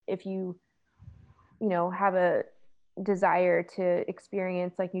if you have a desire to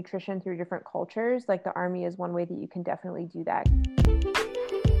experience like nutrition through different cultures, like the Army is one way that you can definitely do that.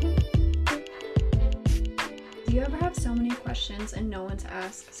 Do you ever have so many questions and no one to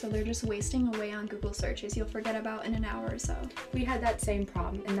ask, so they're just wasting away on Google searches you'll forget about in an hour or so? We had that same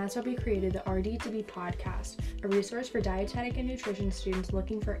problem, and that's why we created the RD2BE podcast, a resource for dietetic and nutrition students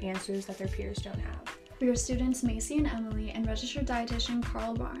looking for answers that their peers don't have. We are students Macy and Emily and registered dietitian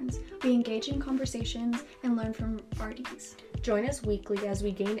Carl Barnes. We engage in conversations and learn from RDs. Join us weekly as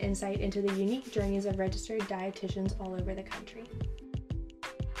we gain insight into the unique journeys of registered dietitians all over the country.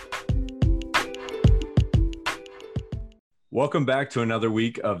 Welcome back to another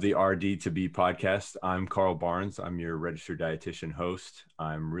week of the RD2BE podcast. I'm Carl Barnes. I'm your registered dietitian host.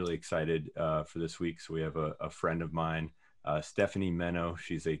 I'm really excited for this week. So we have a friend of mine, Stephanie Meno.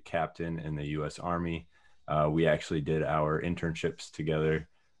 She's a captain in the U.S. Army. We actually did our internships together,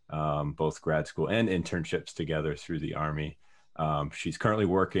 both grad school and internships together through the Army. She's currently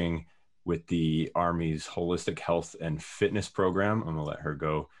working with the Army's Holistic Health and Fitness program. I'm going to let her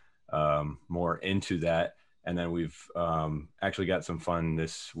go more into that. And then we've actually got some fun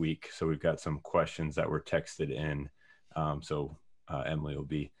this week. So we've got some questions that were texted in. So Emily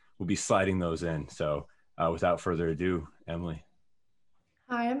will be sliding those in. So without further ado, Emily.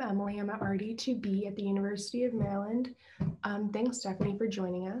 Hi, I'm Emily. I'm at RD2BE at the University of Maryland. Thanks, Stephanie, for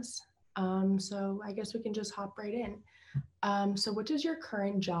joining us. So I guess we can just hop right in. So what does your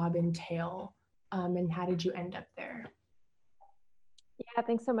current job entail, and how did you end up there? Yeah,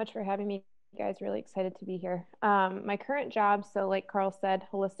 thanks so much for having me, guys. Really excited to be here. My current job, so like Carl said,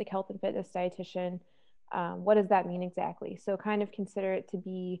 holistic health and fitness dietitian. What does that mean exactly? So kind of consider it to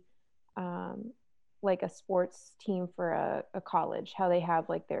be like a sports team for a college, how they have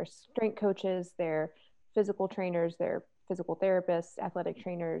like their strength coaches, their physical trainers, their physical therapists, athletic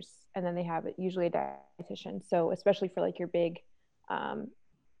trainers, and then they have usually a dietitian. So especially for like your big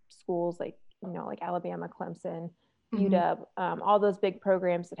schools like Alabama, Clemson, UW, all those big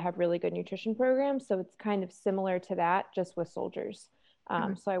programs that have really good nutrition programs. So it's kind of similar to that, just with soldiers.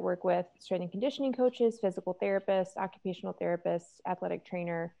 So I work with strength and conditioning coaches, physical therapists, occupational therapists, athletic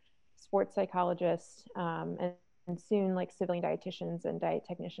trainer, sports psychologists, and soon like civilian dietitians and diet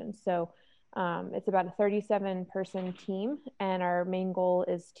technicians. So it's about a 37-person team, and our main goal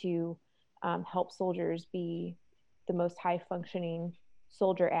is to help soldiers be the most high-functioning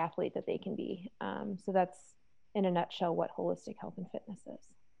soldier athlete that they can be. So that's, in a nutshell, what holistic health and fitness is.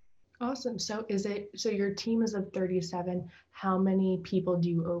 Awesome. So your team is of 37. How many people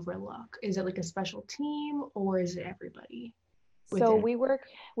do you overlook? Is it like a special team, or is it everybody? So we work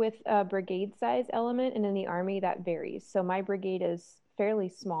with a brigade size element, and in the Army that varies. So my brigade is fairly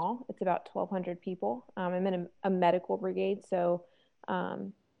small. It's about 1,200 people. I'm in a medical brigade, so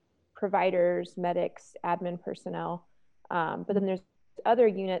providers, medics, admin personnel. But then there's other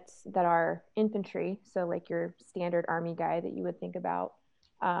units that are infantry, so like your standard Army guy that you would think about.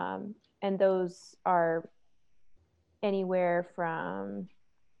 And those are anywhere from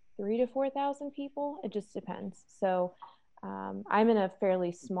 3,000 to 4,000 people. It just depends. So I'm in a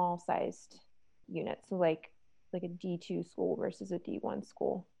fairly small sized unit, so like a D2 school versus a D1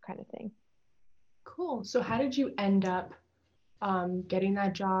 school kind of thing. Cool. So how did you end up getting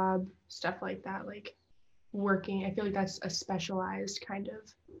that job, stuff like that, like working? I feel like that's a specialized kind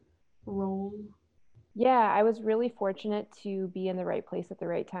of role. Yeah, I was really fortunate to be in the right place at the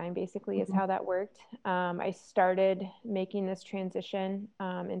right time, basically, is how that worked. I started making this transition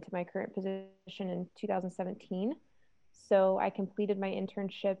into my current position in 2017. So I completed my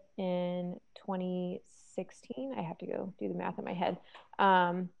internship in 2016. I have to go do the math in my head.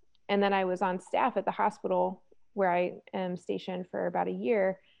 And then I was on staff at the hospital where I am stationed for about a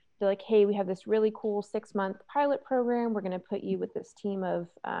year. They're like, hey, we have this really cool 6-month pilot program. We're going to put you with this team of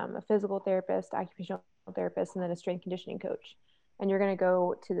a physical therapist, occupational therapist, and then a strength conditioning coach. And you're going to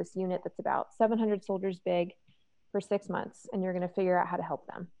go to this unit that's about 700 soldiers big for 6 months, and you're going to figure out how to help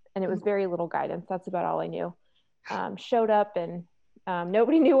them. And it was very little guidance. That's about all I knew. Showed up, and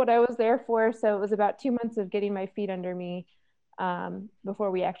nobody knew what I was there for. So it was about 2 months of getting my feet under me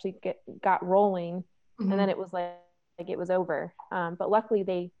before we actually got rolling. And then it was like it was over. But luckily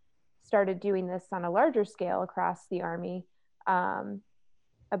they started doing this on a larger scale across the Army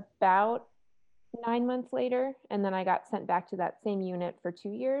about 9 months later. And then I got sent back to that same unit for 2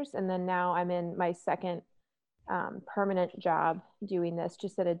 years. And then now I'm in my second permanent job doing this,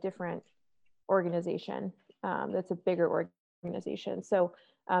 just at a different organization. That's a bigger organization. So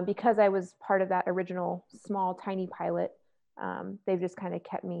because I was part of that original small, tiny pilot, they've just kind of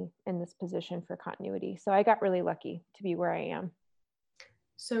kept me in this position for continuity. So I got really lucky to be where I am.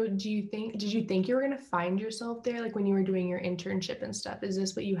 So did you think you were going to find yourself there? Like when you were doing your internship and stuff, is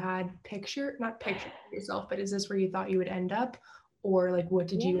this what you had not pictured for yourself, but is this where you thought you would end up? Or like, what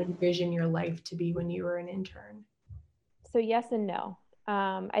did you Yeah. envision your life to be when you were an intern? So yes and no.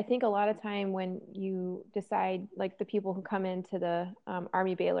 I think a lot of time when you decide, like the people who come into the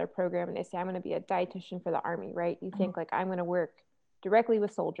Army Baylor program and they say, I'm going to be a dietitian for the Army, right? You think like, I'm going to work directly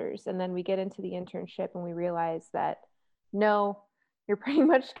with soldiers. And then we get into the internship and we realize that no, you're pretty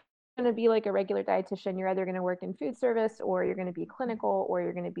much going to be like a regular dietitian. You're either going to work in food service or you're going to be clinical or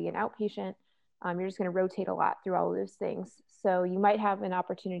you're going to be an outpatient. You're just going to rotate a lot through all of those things. So you might have an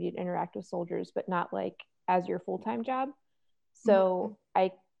opportunity to interact with soldiers, but not like as your full-time job. So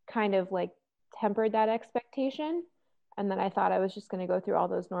I kind of like tempered that expectation. And then I thought I was just going to go through all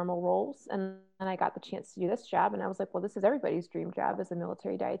those normal roles. And then I got the chance to do this job. And I was like, well, this is everybody's dream job as a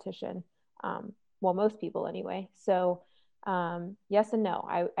military dietitian. Well, most people anyway. So yes and no.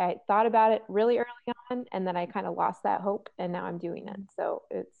 I thought about it really early on, and then I kind of lost that hope, and now I'm doing it. So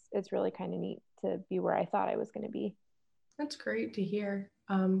it's really kind of neat to be where I thought I was going to be. That's great to hear.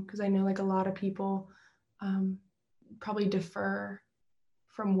 Because I know like a lot of people probably defer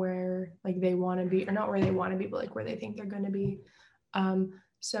from where like they want to be, or not where they want to be, but like where they think they're going to be.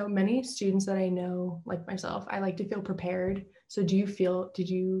 So many students that I know, like myself, I like to feel prepared. So did you feel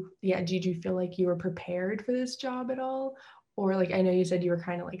like you were prepared for this job at all? Or like, I know you said you were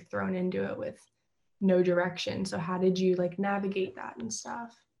kind of like thrown into it with no direction. So how did you like navigate that and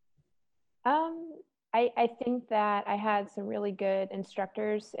stuff? I think that I had some really good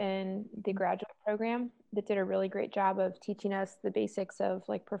instructors in the graduate program that did a really great job of teaching us the basics of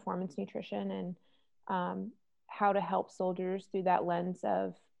like performance nutrition and how to help soldiers through that lens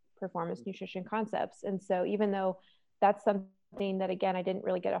of performance nutrition concepts. And so even though that's something that, again, I didn't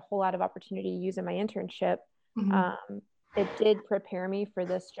really get a whole lot of opportunity to use in my internship, it did prepare me for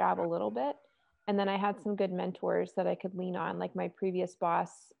this job a little bit. And then I had some good mentors that I could lean on. Like my previous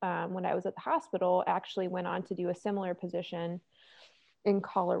boss, when I was at the hospital, actually went on to do a similar position in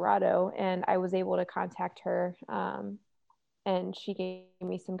Colorado. And I was able to contact her and she gave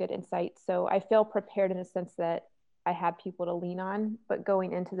me some good insights. So I feel prepared in the sense that I had people to lean on, but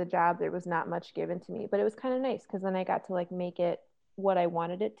going into the job, there was not much given to me, but it was kind of nice because then I got to like make it what I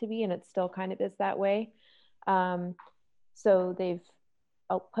wanted it to be. And it still kind of is that way. So they've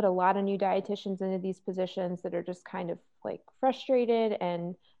put a lot of new dietitians into these positions that are just kind of like frustrated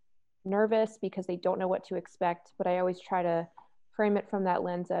and nervous because they don't know what to expect. But I always try to frame it from that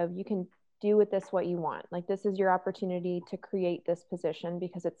lens of you can do with this what you want. Like this is your opportunity to create this position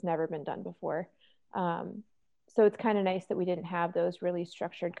because it's never been done before. So it's kind of nice that we didn't have those really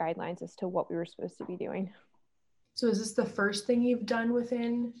structured guidelines as to what we were supposed to be doing. So is this the first thing you've done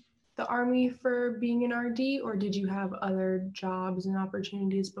within the Army for being an RD, or did you have other jobs and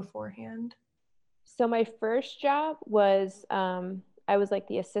opportunities beforehand? So my first job was I was like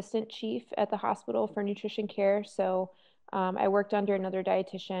the assistant chief at the hospital for nutrition care. So I worked under another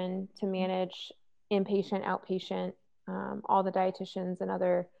dietitian to manage inpatient, outpatient, all the dietitians and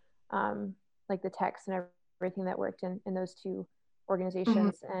other like the techs and everything that worked in those two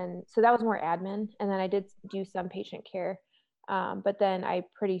organizations. And so that was more admin. And then I did do some patient care. But then I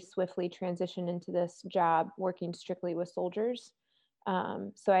pretty swiftly transitioned into this job working strictly with soldiers.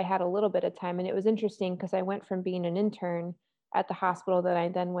 So I had a little bit of time, and it was interesting because I went from being an intern at the hospital that I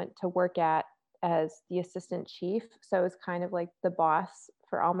then went to work at as the assistant chief. So I was kind of like the boss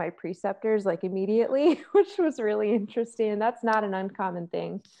for all my preceptors, like immediately, which was really interesting. And that's not an uncommon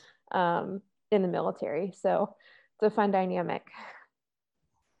thing in the military. So it's a fun dynamic.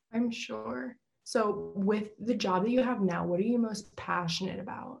 I'm sure. So with the job that you have now, what are you most passionate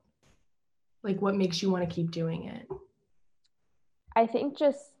about? Like what makes you want to keep doing it? I think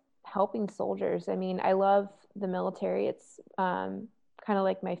just helping soldiers. I mean, I love the military. It's kind of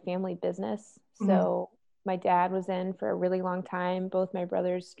like my family business. So my dad was in for a really long time. Both my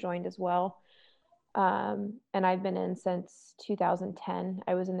brothers joined as well. And I've been in since 2010.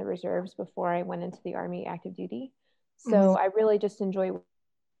 I was in the reserves before I went into the Army active duty. So I really just enjoy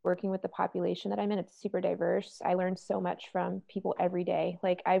working with the population that I'm in. It's super diverse. I learned so much from people every day.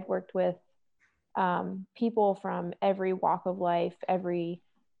 Like I've worked with people from every walk of life, every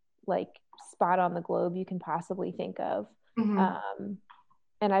like spot on the globe you can possibly think of.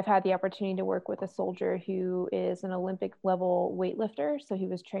 And I've had the opportunity to work with a soldier who is an Olympic level weightlifter. So he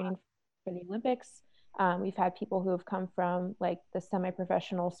was training for the Olympics. We've had people who have come from like the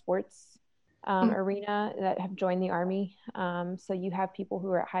semi-professional sports arena that have joined the Army. So you have people who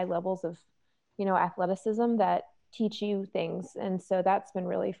are at high levels of, athleticism that teach you things. And so that's been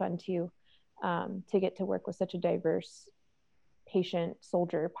really fun too, to get to work with such a diverse patient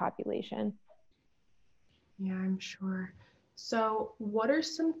soldier population. Yeah, I'm sure. So what are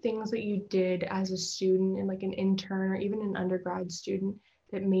some things that you did as a student and like an intern or even an undergrad student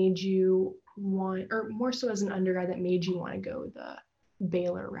that made you want, or more so as an undergrad, that made you want to go the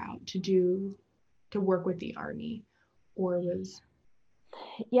Baylor route to work with the Army, or was?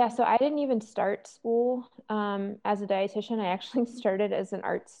 Yeah, so I didn't even start school as a dietitian. I actually started as an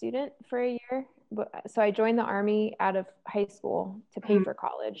art student for a year. So I joined the Army out of high school to pay for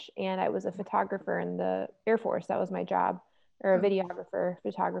college, and I was a photographer in the Air Force. That was my job, or a videographer,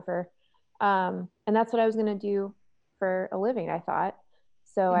 photographer. And that's what I was going to do for a living, I thought.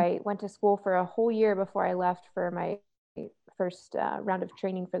 So I went to school for a whole year before I left for my first round of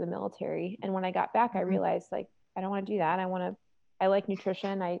training for the military. And when I got back, I realized, like, I don't want to do that. I like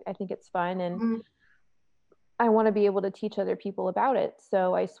nutrition. I think it's fun, and I want to be able to teach other people about it.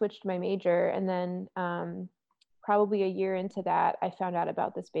 So I switched my major, and then probably a year into that, I found out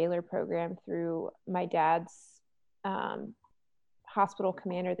about this Baylor program through my dad's hospital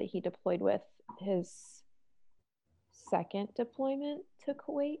commander that he deployed with, his second deployment to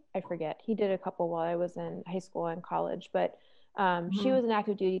Kuwait. I forget. He did a couple while I was in high school and college, but she was an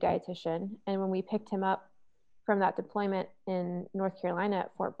active duty dietitian. And when we picked him up from that deployment in North Carolina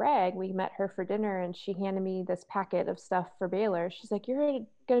at Fort Bragg, we met her for dinner, and she handed me this packet of stuff for Baylor. She's like, "You're going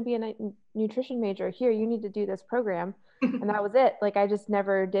to be a nutrition major. Here, you need to do this program." And that was it. Like, I just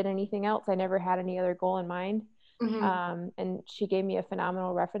never did anything else. I never had any other goal in mind. And she gave me a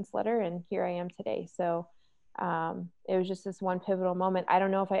phenomenal reference letter, and here I am today. So it was just this one pivotal moment. I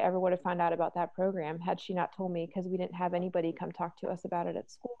don't know if I ever would have found out about that program had she not told me, because we didn't have anybody come talk to us about it at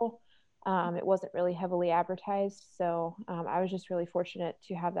school. It wasn't really heavily advertised. So I was just really fortunate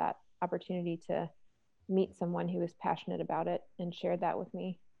to have that opportunity to meet someone who was passionate about it and shared that with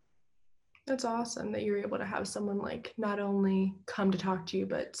me. That's awesome that you were able to have someone like not only come to talk to you,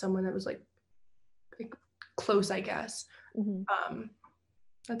 but someone that was like close, I guess.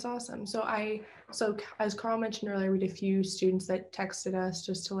 That's awesome. So as Carl mentioned earlier, we had a few students that texted us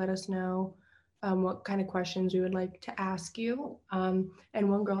just to let us know what kind of questions we would like to ask you. And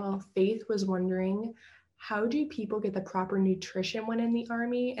one girl, Faith, was wondering, how do people get the proper nutrition when in the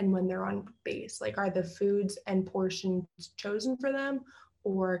Army and when they're on base? Like, are the foods and portions chosen for them,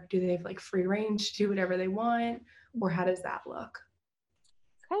 or do they have like free range to do whatever they want, or how does that look?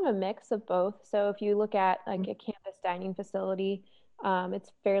 It's kind of a mix of both. So if you look at like a campus dining facility,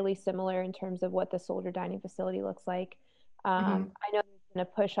 it's fairly similar in terms of what the soldier dining facility looks like. I know there's been a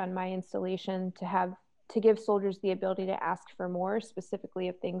push on my installation to give soldiers the ability to ask for more, specifically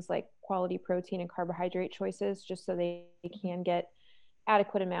of things like quality protein and carbohydrate choices, just so they can get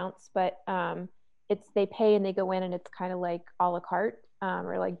adequate amounts. But they pay and they go in, and it's kind of like a la carte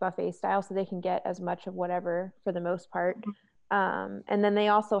or like buffet style, so they can get as much of whatever for the most part. And then they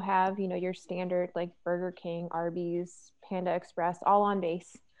also have, your standard like Burger King, Arby's, Panda Express, all on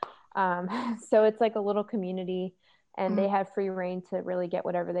base. So it's like a little community, and they have free reign to really get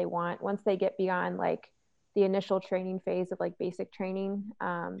whatever they want. Once they get beyond like the initial training phase of like basic training,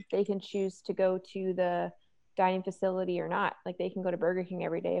 they can choose to go to the dining facility or not. Like, they can go to Burger King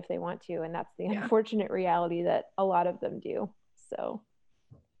every day if they want to. And that's the unfortunate reality that a lot of them do.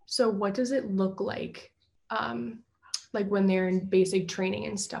 So what does it look like when they're in basic training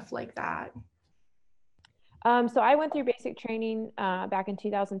and stuff like that? So I went through basic training back in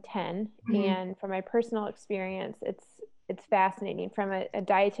 2010, and from my personal experience, it's fascinating from a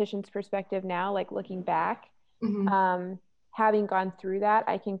dietitian's perspective now, like looking back, having gone through that,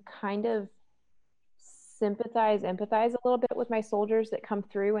 I can kind of empathize a little bit with my soldiers that come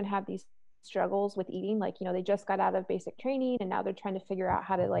through and have these struggles with eating. Like, they just got out of basic training, and now they're trying to figure out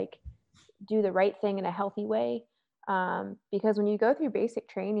how to like do the right thing in a healthy way. Because when you go through basic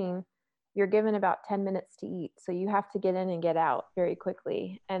training, you're given about 10 minutes to eat. So you have to get in and get out very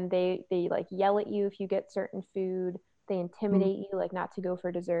quickly. And they like yell at you if you get certain food. They intimidate you, like not to go for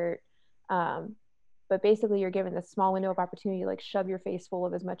dessert. But basically you're given this small window of opportunity to like shove your face full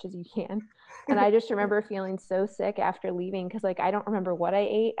of as much as you can. And I just remember feeling so sick after leaving, because like I don't remember what I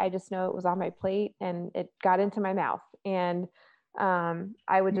ate. I just know it was on my plate and it got into my mouth. And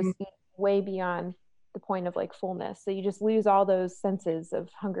I would just eat way beyond the point of like fullness. So you just lose all those senses of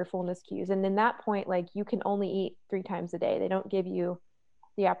hunger, fullness cues. And in that point, like you can only eat 3 times a day. They don't give you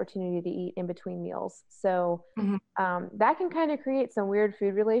the opportunity to eat in between meals. So that can kind of create some weird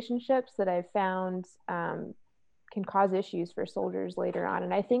food relationships that I've found can cause issues for soldiers later on.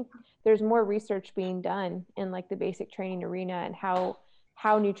 And I think there's more research being done in like the basic training arena and how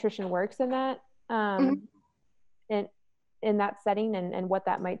nutrition works in that in that setting, and what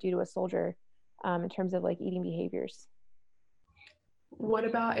that might do to a soldier in terms of like eating behaviors. What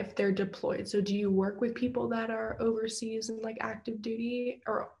about if they're deployed? So do you work with people that are overseas and like active duty,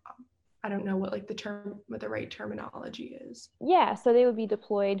 or I don't know what the right terminology is. Yeah, so they would be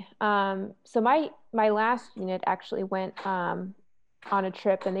deployed. So my last unit actually went on a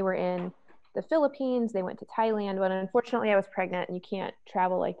trip, and they were in the Philippines. They went to Thailand, but unfortunately I was pregnant, and you can't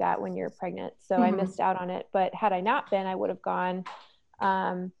travel like that when you're pregnant. So I missed out on it. But had I not been, I would have gone.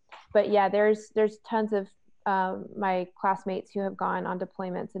 But yeah, there's tons of my classmates who have gone on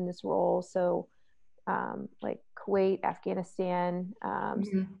deployments in this role. So like Kuwait, Afghanistan,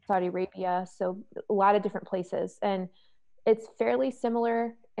 Saudi Arabia. So a lot of different places. And it's fairly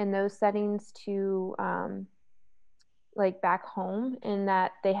similar in those settings to like back home, in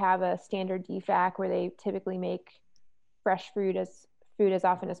that they have a standard DFAC where they typically make fresh food as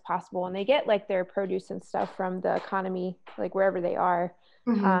often as possible. And they get like their produce and stuff from the economy, like wherever they are.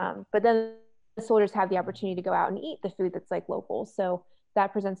 But then the soldiers have the opportunity to go out and eat the food that's like local. So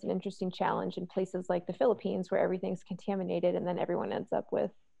that presents an interesting challenge in places like the Philippines, where everything's contaminated and then everyone ends up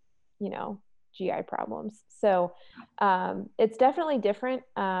with, GI problems. So it's definitely different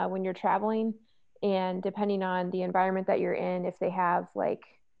when you're traveling, and depending on the environment that you're in, if they have like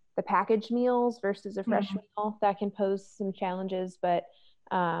the packaged meals versus a fresh meal, that can pose some challenges. But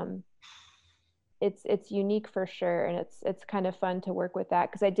it's unique for sure, and it's kind of fun to work with that,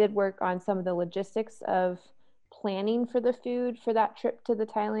 because I did work on some of the logistics of planning for the food for that trip to the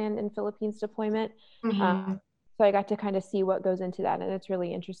Thailand and Philippines deployment. So I got to kind of see what goes into that, and it's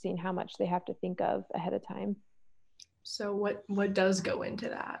really interesting how much they have to think of ahead of time. So what does go into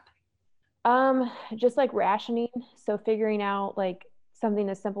that? Just like rationing. So figuring out like something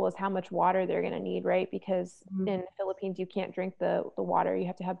as simple as how much water they're going to need, right? Because in the Philippines, you can't drink the water. You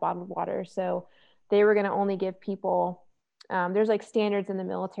have to have bottled water. So they were going to only give people, there's like standards in the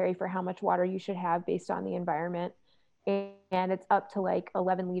military for how much water you should have based on the environment. And it's up to like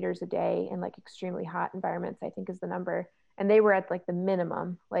 11 liters a day in like extremely hot environments, I think is the number. And they were at like the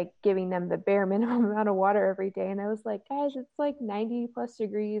minimum, like giving them the bare minimum amount of water every day. And I was like, guys, it's like 90 plus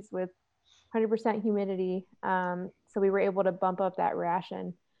degrees with 100% humidity. So we were able to bump up that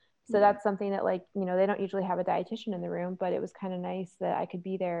ration. So that's something that like, they don't usually have a dietitian in the room, but it was kind of nice that I could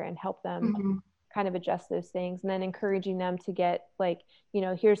be there and help them kind of adjust those things. And then encouraging them to get like,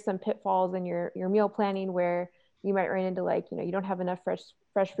 here's some pitfalls in your meal planning where you might run into like, you don't have enough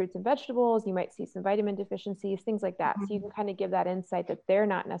fresh fruits and vegetables. You might see some vitamin deficiencies, things like that. So you can kind of give that insight that they're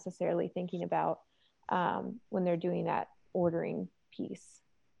not necessarily thinking about when they're doing that ordering piece.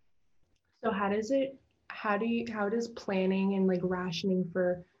 So how does planning and like rationing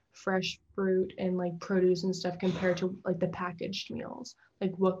for fresh fruit and like produce and stuff compare to like the packaged meals?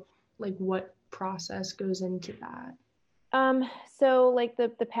 Like what process goes into that? So like the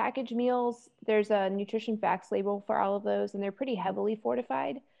packaged meals, there's a nutrition facts label for all of those, and they're pretty heavily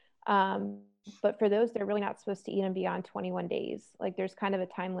fortified. But for those, they're really not supposed to eat them beyond 21 days. Like there's kind of a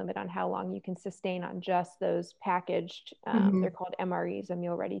time limit on how long you can sustain on just those packaged, they're called MREs, a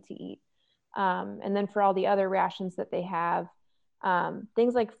meal ready to eat. And then for all the other rations that they have,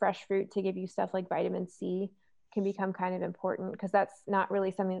 things like fresh fruit to give you stuff like vitamin C can become kind of important, because that's not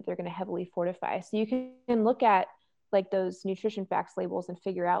really something that they're going to heavily fortify. So you can look at like those nutrition facts labels and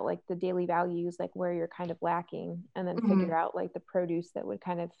figure out like the daily values, like where you're kind of lacking, and then figure out like the produce that would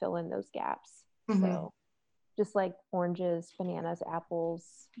kind of fill in those gaps. So just like oranges, bananas, apples,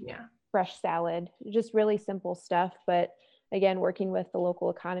 fresh salad, just really simple stuff. But again, working with the local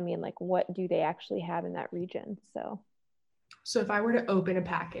economy and like what do they actually have in that region. So if I were to open a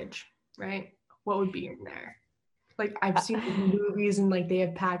package, right, what would be in there? Like I've seen movies and like they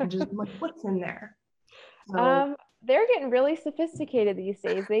have packages. I'm like, what's in there? So, they're getting really sophisticated these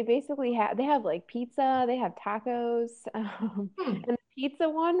days. They basically have like pizza, they have tacos. And the pizza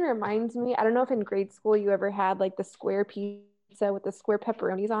one reminds me, I don't know if in grade school you ever had like the square pizza with the square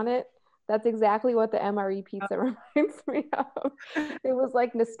pepperonis on it. That's exactly what the MRE pizza reminds me of. It was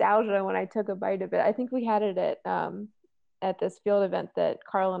like nostalgia when I took a bite of it. I think we had it at this field event that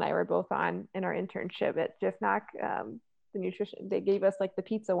Carl and I were both on in our internship at JFNOC. The nutrition, they gave us like the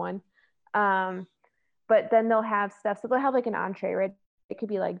pizza one. But then they'll have stuff. So they'll have like an entree, right? It could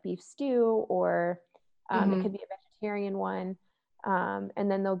be like beef stew, or it could be a vegetarian one. And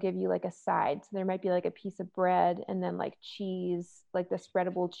then they'll give you like a side. So there might be like a piece of bread and then like cheese, like the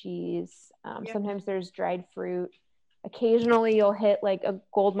spreadable cheese. Sometimes there's dried fruit. Occasionally you'll hit like a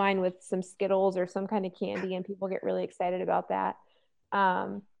gold mine with some Skittles or some kind of candy, and people get really excited about that.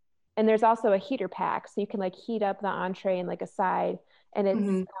 And there's also a heater pack. So you can like heat up the entree and like a side, and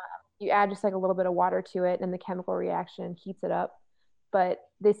it's, you add just like a little bit of water to it, and the chemical reaction heats it up. But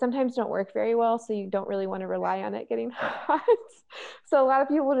they sometimes don't work very well, so you don't really want to rely on it getting hot. So a lot of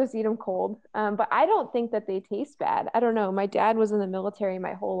people just eat them cold. But I don't think that they taste bad. I don't know. My dad was in the military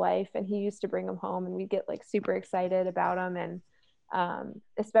my whole life, and he used to bring them home, and we'd get like super excited about them. And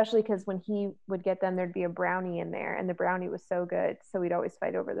especially because when he would get them, there'd be a brownie in there, and the brownie was so good. So we'd always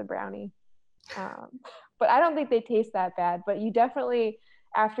fight over the brownie. But I don't think they taste that bad. But you definitely,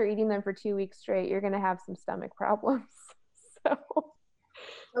 after eating them for 2 weeks straight, you're going to have some stomach problems. So.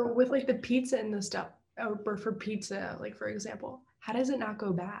 Or with like the pizza and the stuff, or for pizza, like for example, how does it not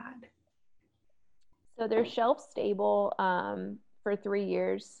go bad? So they're shelf stable for 3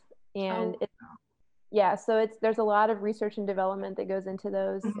 years, and so there's a lot of research and development that goes into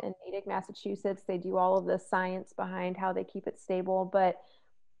those. In Natick, Massachusetts, they do all of the science behind how they keep it stable. But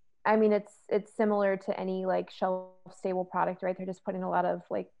I mean, it's similar to any like shelf stable product, right? They're just putting a lot of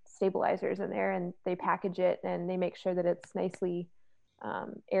like stabilizers in there, and they package it and they make sure that it's nicely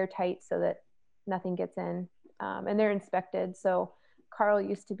airtight so that nothing gets in, and they're inspected. So Carl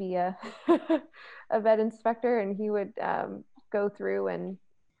used to be a vet inspector, and he would go through and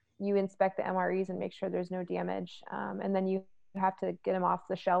you inspect the MREs and make sure there's no damage, and then you have to get them off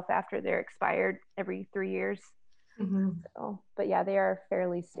the shelf after they're expired every 3 years. So, but yeah, they are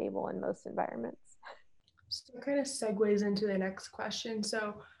fairly stable in most environments. So it kind of segues into the next question.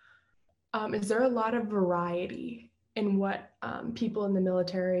 So is there a lot of variety in what people in the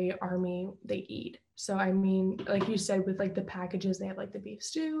military, army, they eat? So I mean, like you said, with like the packages, they have like the beef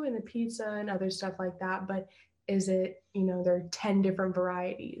stew and the pizza and other stuff like that. But is it, there are 10 different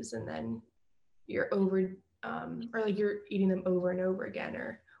varieties, and then you're over, or like you're eating them over and over again,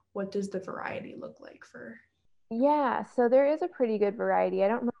 or what does the variety look like for? Yeah, so there is a pretty good variety. I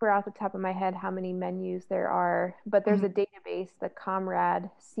don't remember off the top of my head how many menus there are, but there's a database, the Comrade,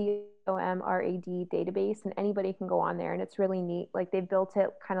 COMRAD database, and anybody can go on there, and it's really neat. Like they built it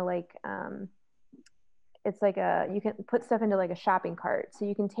kind of like, it's like you can put stuff into like a shopping cart. So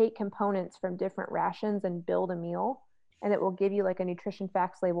you can take components from different rations and build a meal, and it will give you like a nutrition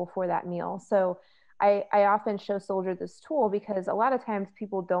facts label for that meal. So I often show soldiers this tool because a lot of times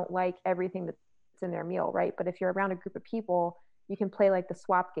people don't like everything that's in their meal, right? But if you're around a group of people, you can play like the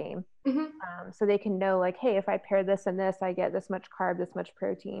swap game. So they can know like, hey, if I pair this and this, I get this much carb, this much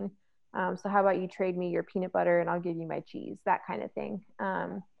protein. So how about you trade me your peanut butter and I'll give you my cheese, that kind of thing.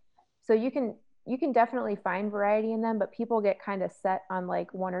 So you can definitely find variety in them, but people get kind of set on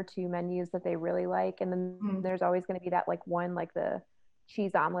like 1 or 2 menus that they really like. And then there's always going to be that like one, like the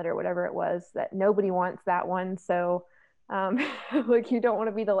cheese omelet or whatever it was, that nobody wants that one. So like you don't want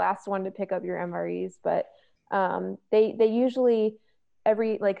to be the last one to pick up your MREs, but they usually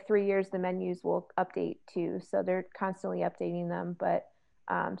every like 3 years the menus will update too, so they're constantly updating them. But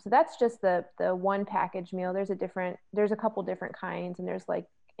so that's just the one package meal. There's a couple different kinds, and there's like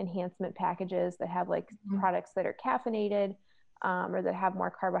enhancement packages that have like products that are caffeinated, or that have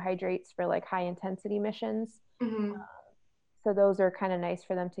more carbohydrates for like high intensity missions. So those are kind of nice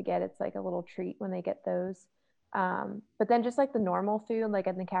for them to get. It's like a little treat when they get those. But then just like the normal food, like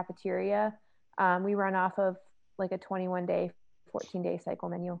in the cafeteria, we run off of like a 21-day, 14-day cycle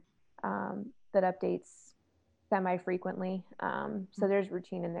menu that updates semi-frequently. So there's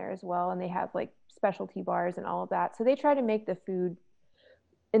routine in there as well. And they have like specialty bars and all of that. So they try to make the food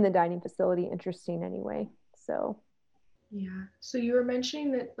in the dining facility interesting anyway. So. Yeah. So you were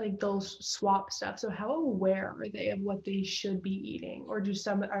mentioning that like they'll swap stuff. So how aware are they of what they should be eating? Or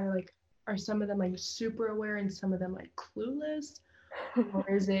are some of them like super aware and some of them like clueless? Or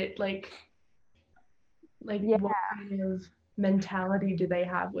is it like Yeah. What kind of mentality do they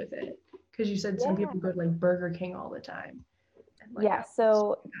have with it? Because you said some people go to like Burger King all the time. And, like, yeah.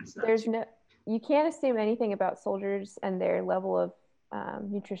 So you can't assume anything about soldiers and their level of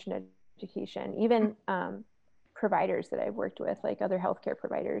nutrition education. Even providers that I've worked with, like other healthcare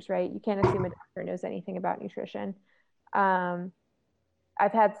providers, right? You can't assume a doctor knows anything about nutrition.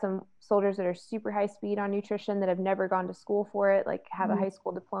 I've had some soldiers that are super high speed on nutrition that have never gone to school for it, like have a high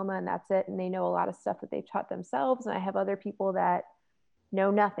school diploma and that's it. And they know a lot of stuff that they've taught themselves. And I have other people that know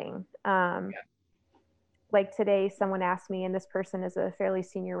nothing. Like today, someone asked me, and this person is a fairly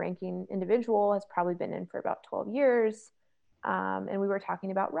senior ranking individual, has probably been in for about 12 years. And we were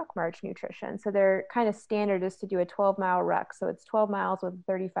talking about ruck march nutrition. So their kind of standard is to do a 12-mile ruck. So it's 12 miles with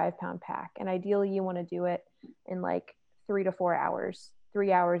a 35-pound pack. And ideally you want to do it in like 3 to 4 hours.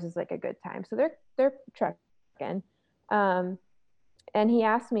 3 hours is like a good time. So they're trucking. And he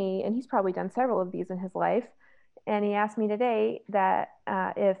asked me, and he's probably done several of these in his life. And he asked me today that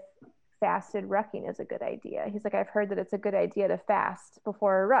if fasted rucking is a good idea. He's like, I've heard that it's a good idea to fast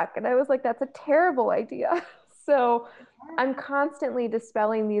before a ruck. And I was like, that's a terrible idea. So I'm constantly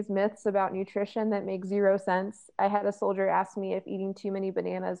dispelling these myths about nutrition that make zero sense. I had a soldier ask me if eating too many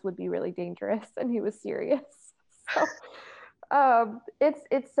bananas would be really dangerous, and he was serious. So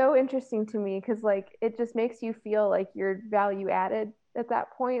it's so interesting to me because like it just makes you feel like you're value added at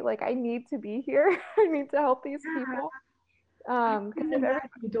that point. Like I need to be here. I need to help these people. I Because can if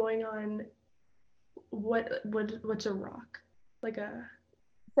imagine going on what's a rock? Like a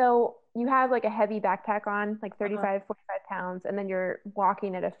so you have like a heavy backpack on, like uh, 35, 45 pounds, and then you're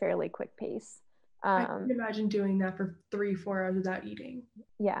walking at a fairly quick pace. I can imagine doing that for 3-4 hours without eating.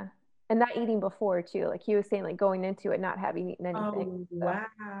 Yeah. And not eating before too. Like he was saying, like going into it, not having eaten anything. Oh So, wow.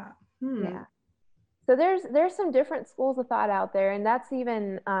 yeah. So there's some different schools of thought out there, and that's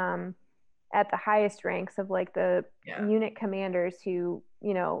even at the highest ranks of like the Yeah. unit commanders who,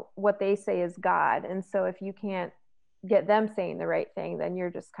 you know, what they say is God. And so if you can't get them saying the right thing, then you're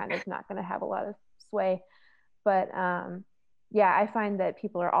just kind of not going to have a lot of sway. But yeah, I find that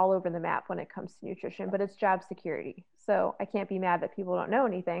people are all over the map when it comes to nutrition, but it's job security. So I can't be mad that people don't know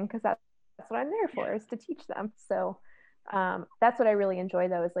anything because that's what I'm there for, is to teach them. So that's what I really enjoy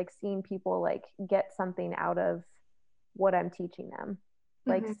though, is like seeing people like get something out of what I'm teaching them.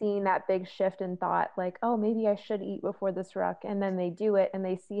 Like seeing that big shift in thought, like, oh, maybe I should eat before this ruck. And then they do it and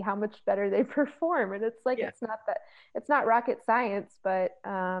they see how much better they perform. And it's like, Yeah. it's not rocket science, but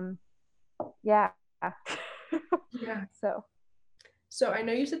yeah. Yeah. So I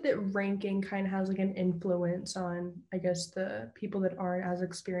know you said that ranking kind of has like an influence on, I guess, the people that aren't as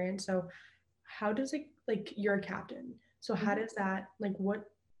experienced. So how does it, like, you're a captain. So how does that, like, what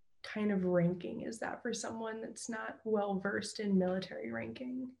kind of ranking is that for someone that's not well versed in military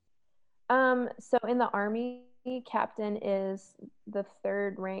ranking? So in the Army, captain is the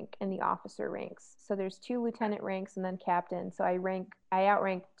third rank in the officer ranks. So there's 2 lieutenant ranks and then captain. So I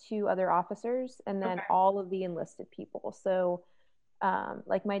outrank 2 other officers and then all of the enlisted people. So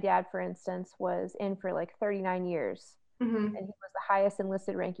like my dad, for instance, was in for like 39 years and he was the highest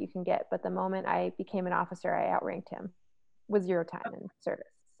enlisted rank you can get. But the moment I became an officer, I outranked him with 0 time in service.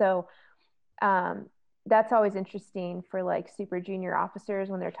 So that's always interesting for like super junior officers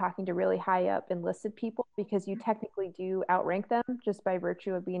when they're talking to really high up enlisted people, because you technically do outrank them just by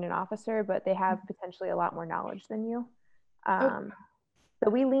virtue of being an officer, but they have potentially a lot more knowledge than you.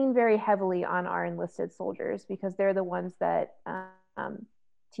 So we lean very heavily on our enlisted soldiers because they're the ones that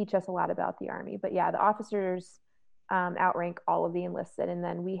teach us a lot about the Army. But yeah, the officers outrank all of the enlisted. And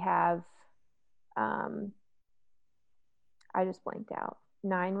then we have, I just blanked out,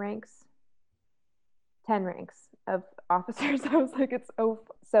 10 ranks of officers. I was like,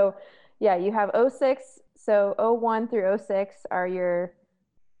 so yeah, you have 06. So 01 through 06 are your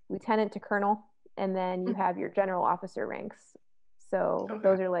lieutenant to colonel. And then you have your general officer ranks. So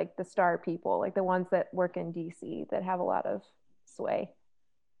those are like the star people, like the ones that work in DC that have a lot of sway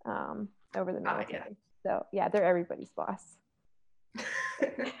over the military. So yeah, they're everybody's boss.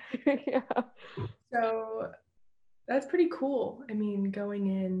 Yeah. So that's pretty cool. I mean, going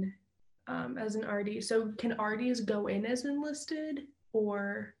in as an RD. So can RDs go in as enlisted,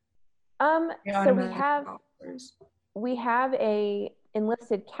 or so we have a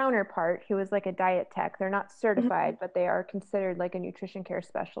enlisted counterpart who is like a diet tech. They're not certified, but they are considered like a nutrition care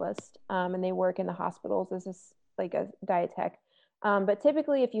specialist, and they work in the hospitals as like a diet tech. But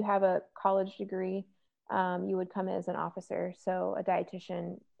typically, if you have a college degree, you would come in as an officer. So a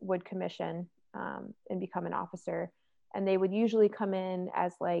dietitian would commission and become an officer, and they would usually come in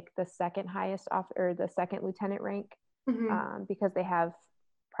as like the second highest or the second lieutenant rank, because they have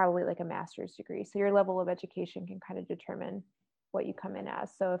probably like a master's degree. So your level of education can kind of determine what you come in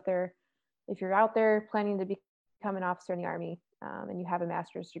as. So if you're out there planning to become an officer in the Army, and you have a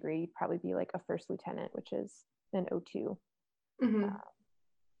master's degree, you'd probably be like a first lieutenant, which is an O2.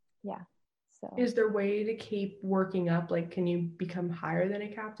 Yeah. So is there a way to keep working up? Like, can you become higher than a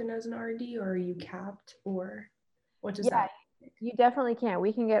captain as an RD, or are you capped, or what does that mean? You definitely can.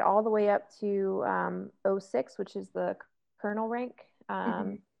 We can get all the way up to 06, which is the colonel rank.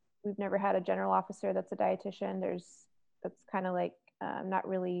 We've never had a general officer that's a dietitian. That's kind of like not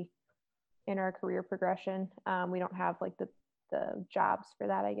really in our career progression. We don't have like the jobs for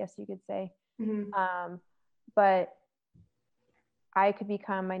that, I guess you could say. But I could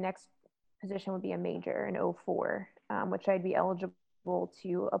become, my next position would be a major in 04, which I'd be eligible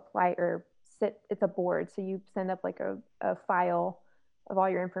to apply or sit. It's a board. So you send up like a file of all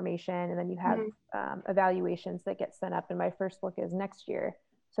your information, and then you have evaluations that get sent up. And my first look is next year.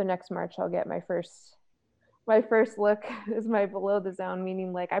 So next March, I'll get my first look is my below the zone,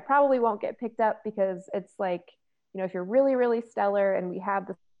 meaning like I probably won't get picked up because it's like, you know, if you're really, really stellar and we have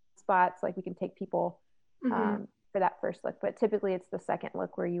the spots, like we can take people for that first look, but typically it's the second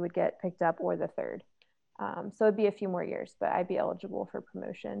look where you would get picked up, or the third. So it'd be a few more years, but I'd be eligible for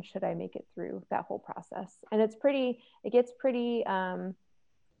promotion should I make it through that whole process. And it gets pretty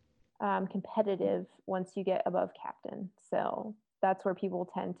competitive once you get above captain. So that's where people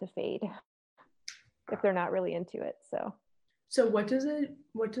tend to fade if they're not really into it. So what does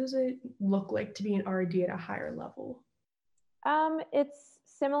it look like to be an RD at a higher level? It's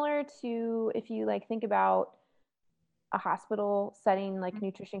similar to, if you like think about a hospital setting, like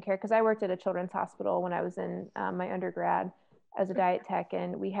nutrition care, because I worked at a children's hospital when I was in my undergrad as a diet tech,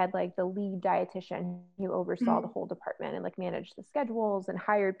 and we had like the lead dietitian who oversaw the whole department and like managed the schedules and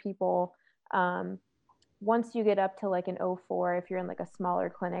hired people. Once you get up to like an 04, if you're in like a smaller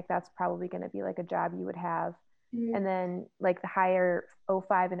clinic, that's probably going to be like a job you would have. And then like the higher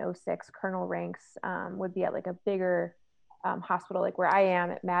 05 and 06 colonel ranks would be at like a bigger hospital, like where I am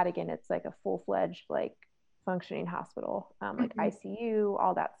at Madigan. It's like a full-fledged like functioning hospital, like ICU,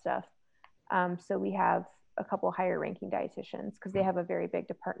 all that stuff. So we have a couple higher ranking dietitians because they have a very big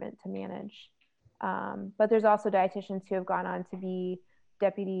department to manage. But there's also dietitians who have gone on to be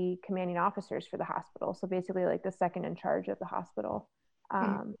deputy commanding officers for the hospital. So basically like the second in charge of the hospital.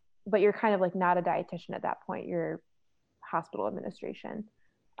 But you're kind of like not a dietitian at that point, you're hospital administration.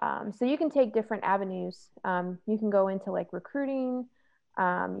 So you can take different avenues. You can go into like recruiting.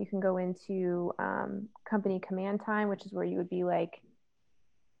 You can go into company command time, which is where you would be like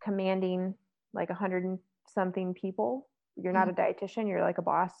commanding like 100 and something people. You're not a dietitian, you're like a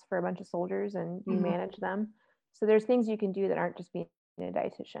boss for a bunch of soldiers and you manage them. So there's things you can do that aren't just being a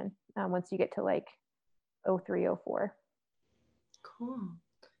dietitian once you get to like 03, 04. Cool.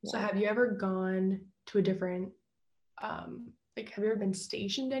 So have you ever gone to a different, like have you ever been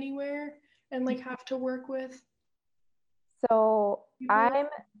stationed anywhere and like have to work with? So I'm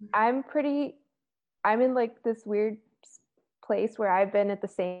in like this weird place where I've been at the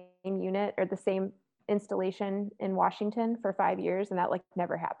same unit or the same installation in Washington for 5 years, and that like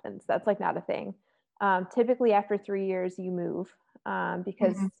never happens. That's like not a thing. Typically after 3 years you move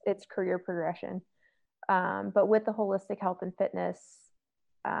because it's career progression. But with the holistic health and fitness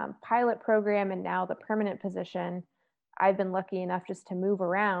pilot program and now the permanent position, I've been lucky enough just to move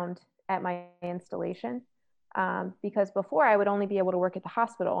around at my installation. Because before I would only be able to work at the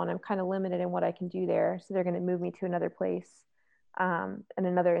hospital and I'm kind of limited in what I can do there. So they're going to move me to another place and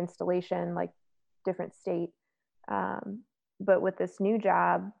another installation, like different state. But with this new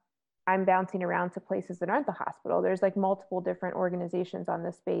job, I'm bouncing around to places that aren't the hospital. There's like multiple different organizations on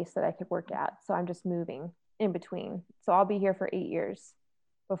this base that I could work at. So I'm just moving in between. So I'll be here for 8 years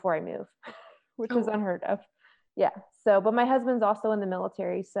before I move, which is unheard of. Yeah. So, but my husband's also in the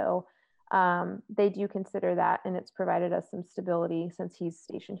military. So they do consider that, and it's provided us some stability since he's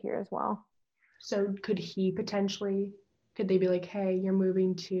stationed here as well. So could they be like, hey, you're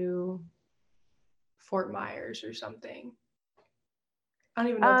moving to Fort Myers or something? I don't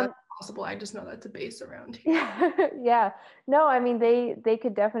even know if that's possible. I just know that's a base around here. Yeah. No, I mean, they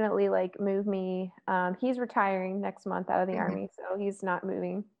could definitely like move me. He's retiring next month out of the Army, so he's not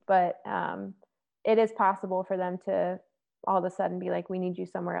moving, but it is possible for them to all of a sudden be like, we need you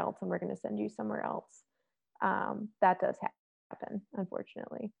somewhere else and we're going to send you somewhere else. That does happen,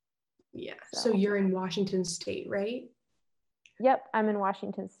 unfortunately. Yeah. So you're in Washington State, right? Yep. I'm in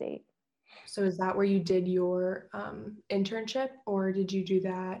Washington State. So is that where you did your internship, or did you do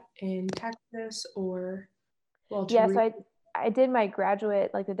that in Texas or Walter Reed? So I did my graduate,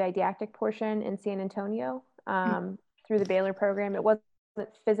 like the didactic portion in San Antonio through the Baylor program. It wasn't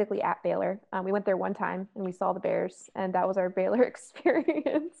physically at Baylor. We went there one time and we saw the Bears, and that was our Baylor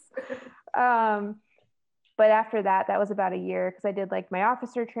experience. But after that was about a year because I did like my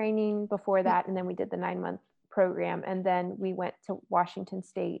officer training before that, and then we did the 9-month program, and then we went to Washington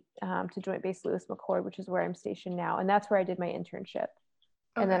State to Joint Base Lewis McChord, which is where I'm stationed now, and that's where I did my internship.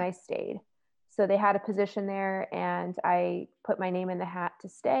 And then I stayed. So they had a position there, and I put my name in the hat to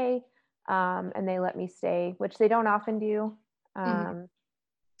stay, and they let me stay, which they don't often do.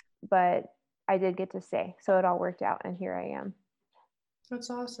 But I did get to stay, so it all worked out, and here I am. That's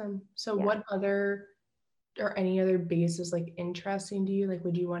awesome. So what other or any other bases like interesting to you? Like,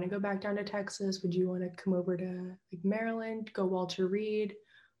 would you want to go back down to Texas? Would you want to come over to like Maryland, go Walter Reed,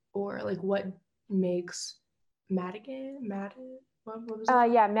 or like what makes Madigan? What was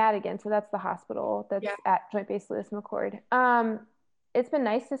it? Yeah, Madigan. So that's the hospital that's at Joint Base Lewis McChord. It's been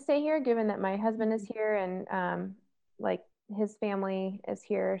nice to stay here, given that my husband is here and like his family is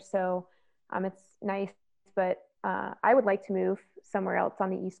here. So it's nice, but I would like to move somewhere else on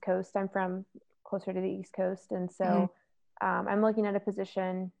the East Coast. I'm from closer to the East Coast. And so I'm looking at a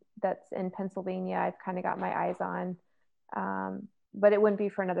position that's in Pennsylvania, I've kind of got my eyes on. But it wouldn't be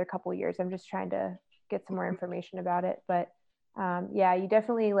for another couple of years. I'm just trying to get some more information about it. But yeah, you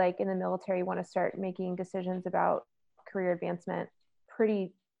definitely, like in the military, want to start making decisions about career advancement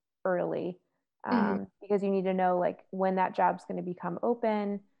pretty early, because you need to know like when that job's going to become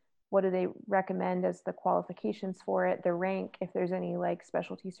open, what do they recommend as the qualifications for it, the rank, if there's any like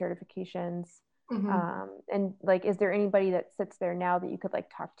specialty certifications, and like is there anybody that sits there now that you could like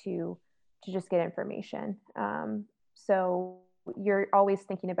talk to just get information. So you're always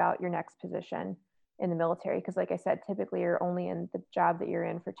thinking about your next position in the military, because like I said, typically you're only in the job that you're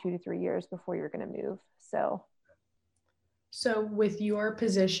in for 2 to 3 years before you're going to move. So with your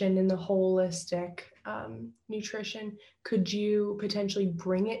position in the holistic nutrition, could you potentially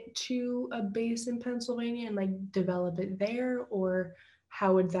bring it to a base in Pennsylvania and like develop it there, or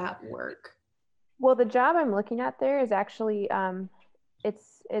how would that work? Well, the job I'm looking at there is actually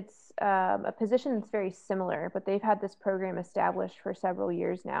it's a position that's very similar, but they've had this program established for several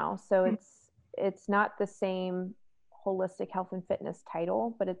years now. So it's not the same holistic health and fitness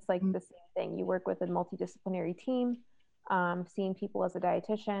title, but it's like the same thing. You work with a multidisciplinary team, seeing people as a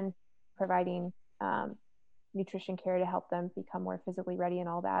dietitian, providing nutrition care to help them become more physically ready and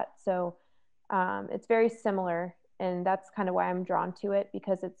all that. So it's very similar, and that's kind of why I'm drawn to it,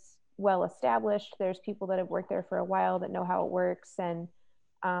 because it's well established. There's people that have worked there for a while that know how it works, and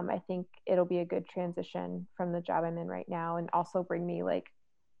I think it'll be a good transition from the job I'm in right now, and also bring me like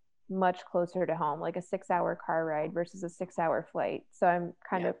much closer to home, like a 6-hour car ride versus a 6-hour flight. So I'm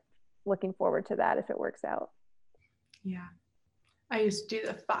kind of looking forward to that if it works out. Yeah. I used to do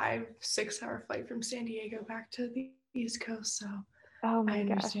the 5-6 hour flight from San Diego back to the East Coast. So oh my I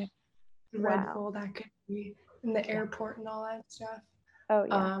understand gosh. dreadful that could be in the airport and all that stuff. Oh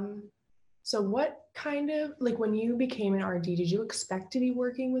yeah. So what kind of, like when you became an RD, did you expect to be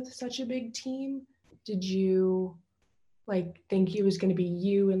working with such a big team? Did you like think it was going to be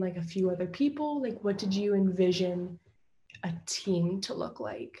you and like a few other people? Like what did you envision a team to look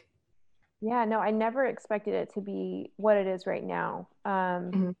like? Yeah, no, I never expected it to be what it is right now.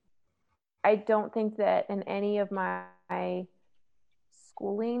 I don't think that in any of my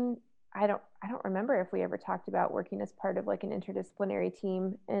schooling, I don't remember if we ever talked about working as part of like an interdisciplinary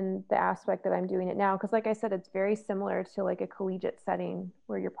team in the aspect that I'm doing it now. Because like I said, it's very similar to like a collegiate setting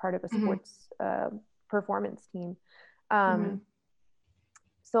where you're part of a sports performance team.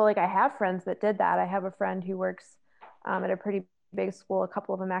 So like I have friends that did that. I have a friend who works at a pretty big school, a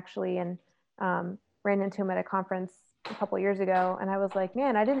couple of them actually, and ran into him at a conference a couple of years ago, and I was like,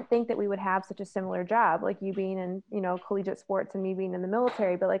 man, I didn't think that we would have such a similar job, like you being in, you know, collegiate sports and me being in the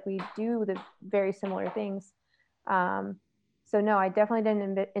military, but like we do the very similar things. So no, I definitely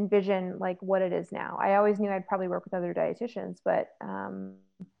didn't envision like what it is now. I always knew I'd probably work with other dietitians, but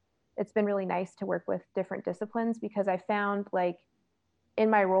it's been really nice to work with different disciplines, because I found like in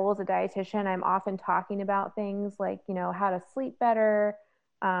my role as a dietitian, I'm often talking about things like, you know, how to sleep better,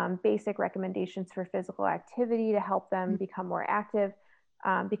 basic recommendations for physical activity to help them become more active,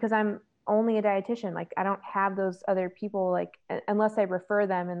 because I'm only a dietitian. Like I don't have those other people, like unless I refer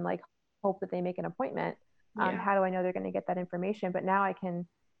them and like hope that they make an appointment. How do I know they're going to get that information? But now I can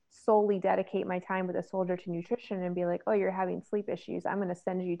solely dedicate my time with a soldier to nutrition and be like, oh, you're having sleep issues. I'm going to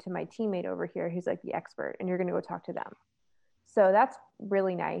send you to my teammate over here who's like the expert, and you're going to go talk to them. So that's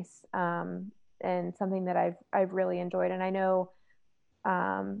really nice, and something that I've really enjoyed. And I know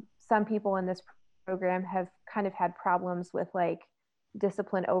some people in this program have kind of had problems with like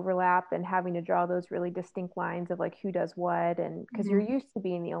discipline overlap and having to draw those really distinct lines of like who does what, and because you're used to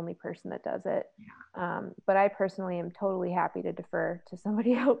being the only person that does it. But I personally am totally happy to defer to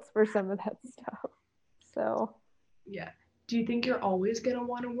somebody else for some of that stuff. So do you think you're always going to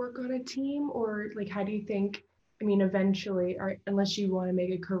want to work on a team, or like how do you think, I mean, eventually, or unless you want to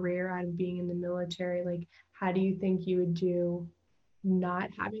make a career out of being in the military, like how do you think you would do not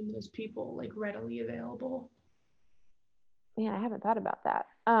having those people like readily available? Man, I haven't thought about that.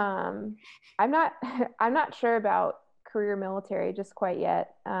 I'm not sure about career military just quite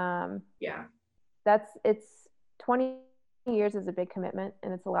yet. It's 20 years is a big commitment,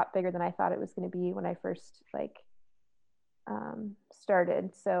 and it's a lot bigger than I thought it was going to be when I first like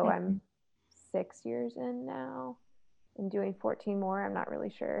started. So I'm 6 years in now and doing 14 more. I'm not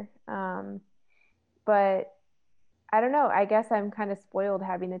really sure. But I don't know. I guess I'm kind of spoiled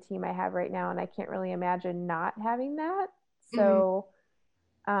having the team I have right now, and I can't really imagine not having that. So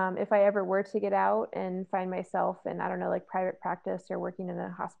if I ever were to get out and find myself in, I don't know, like private practice or working in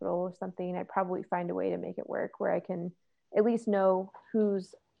a hospital or something, I'd probably find a way to make it work where I can at least know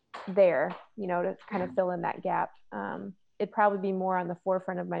who's there, you know, to kind of fill in that gap. it'd probably be more on the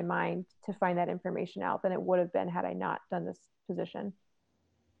forefront of my mind to find that information out than it would have been had I not done this position.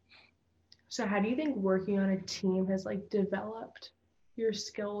 So how do you think working on a team has like developed your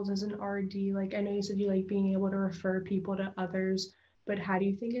skills as an RD? Like, I know you said you like being able to refer people to others, but how do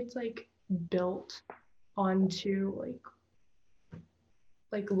you think it's like built onto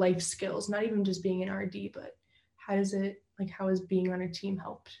like life skills, not even just being an RD, but how has being on a team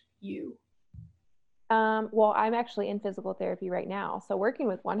helped you? Well, I'm actually in physical therapy right now. So working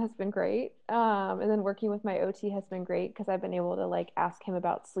with one has been great. And then working with my OT has been great because I've been able to like ask him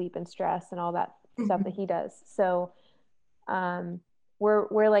about sleep and stress and all that stuff that he does. So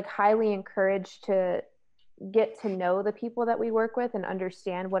we're like highly encouraged to get to know the people that we work with and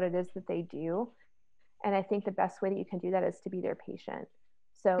understand what it is that they do. And I think the best way that you can do that is to be their patient.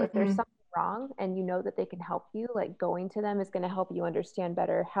 So if there's something wrong and you know that they can help you, like going to them is going to help you understand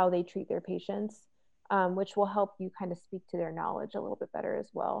better how they treat their patients, which will help you kind of speak to their knowledge a little bit better as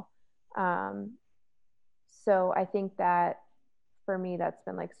well. So I think that for me, that's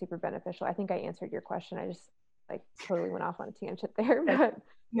been like super beneficial. I think I answered your question. I just like totally went off on a tangent there, but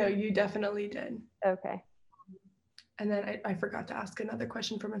No, you definitely did. okay. And then I forgot to ask another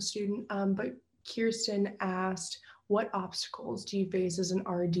question from a student, but Kirsten asked, what obstacles do you face as an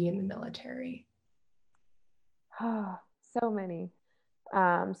RD in the military? So many.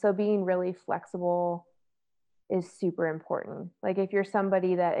 So being really flexible is super important. Like if you're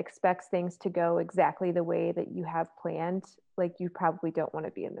somebody that expects things to go exactly the way that you have planned, like you probably don't want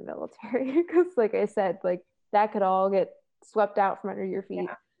to be in the military because like I said, like that could all get swept out from under your feet.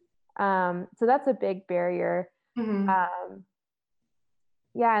 Yeah. So that's a big barrier.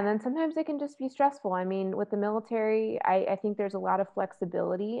 Yeah, and then sometimes it can just be stressful. I mean, with the military, I think there's a lot of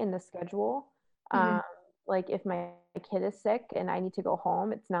flexibility in the schedule. Like if my kid is sick and I need to go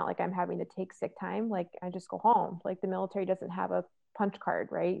home, it's not like I'm having to take sick time. Like I just go home. Like the military doesn't have a punch card,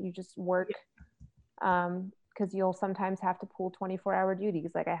 right? You just work because you'll sometimes have to pull 24-hour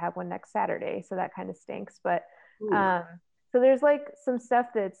duties. Like I have one next Saturday, so that kind of stinks. But so there's like some stuff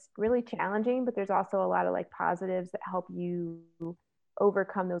that's really challenging, but there's also a lot of like positives that help you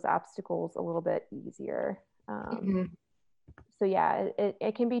overcome those obstacles a little bit easier. So yeah,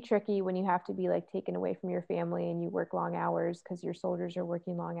 it can be tricky when you have to be like taken away from your family and you work long hours because your soldiers are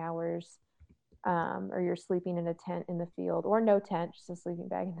working long hours, or you're sleeping in a tent in the field, or no tent, just a sleeping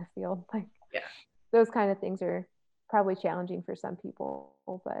bag in the field. Like those kind of things are probably challenging for some people,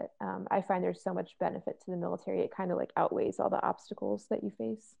 but I find there's so much benefit to the military. It kind of like outweighs all the obstacles that you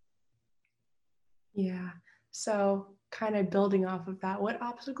face. Yeah. So kind of building off of that, what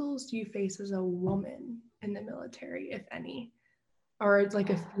obstacles do you face as a woman in the military, if any? Or it's like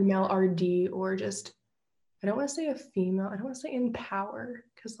a female RD, or just, I don't want to say a female, I don't want to say in power,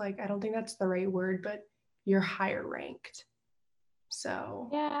 because like I don't think that's the right word, but you're higher ranked. So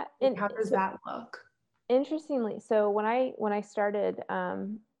yeah, how does that look? Interestingly, so when I started,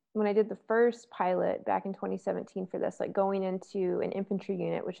 when I did the first pilot back in 2017 for this, like going into an infantry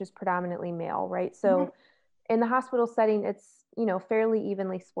unit, which is predominantly male, right? So in the hospital setting, it's, you know, fairly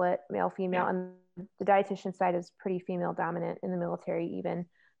evenly split male, female, and the dietitian side is pretty female dominant in the military even.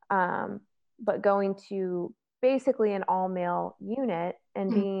 But going to basically an all male unit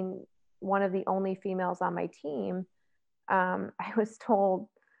and being one of the only females on my team, I was told,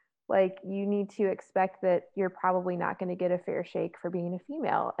 like, you need to expect that you're probably not going to get a fair shake for being a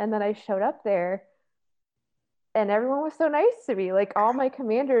female. And then I showed up there and everyone was so nice to me. Like all my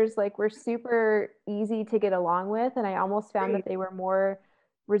commanders, like, were super easy to get along with. And I almost found that they were more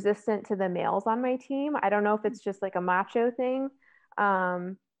resistant to the males on my team. I don't know if it's just like a macho thing.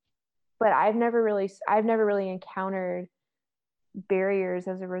 But I've never really encountered barriers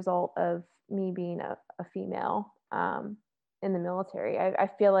as a result of me being a female in the military. I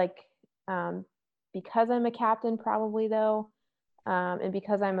feel like because I'm a captain probably though, and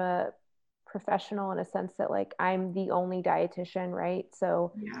because I'm a professional in a sense that like I'm the only dietitian, right?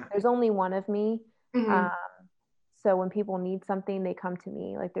 So there's only one of me. So when people need something, they come to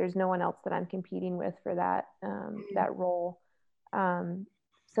me. Like there's no one else that I'm competing with for that that role.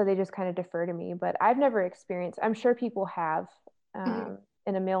 So they just kind of defer to me. But I've never experienced, I'm sure people have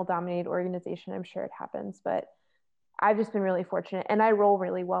in a male dominated organization, I'm sure it happens, but I've just been really fortunate. And I roll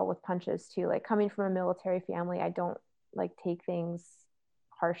really well with punches too. Like coming from a military family, I don't like take things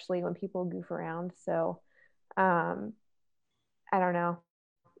harshly when people goof around. So I don't know.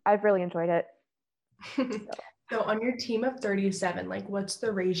 I've really enjoyed it. So on your team of 37, like what's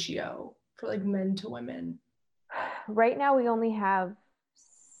the ratio for like men to women? Right now we only have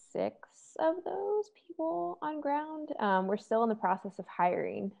 6 of those people on ground. We're still in the process of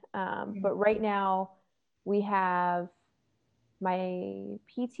hiring. But right now we have My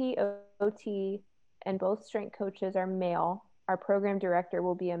PT, OT, and both strength coaches are male. Our program director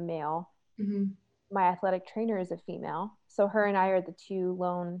will be a male. My athletic trainer is a female. So her and I are the two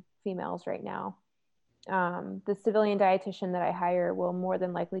lone females right now. The civilian dietitian that I hire will more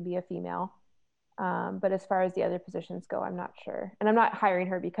than likely be a female. But as far as the other positions go, I'm not sure. And I'm not hiring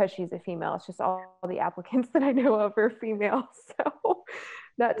her because she's a female. It's just all the applicants that I know of are female. So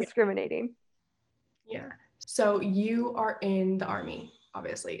not discriminating. Yeah. So you are in the Army,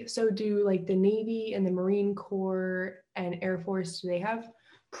 obviously. So do like the Navy and the Marine Corps and Air Force, do they have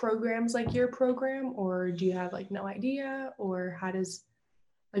programs like your program, or do you have like no idea, or how does,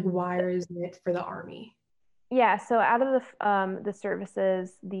 like, why is it for the Army? Yeah, so out of the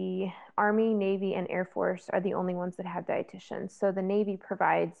services, the Army, Navy, and Air Force are the only ones that have dietitians. So the Navy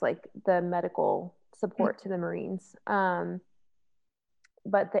provides like the medical support to the Marines.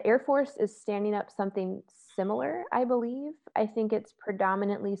 But the Air Force is standing up something similar, I believe. I think it's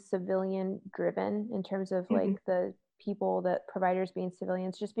predominantly civilian driven in terms of like the people, that providers being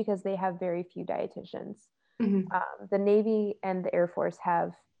civilians, just because they have very few dietitians. The Navy and the Air Force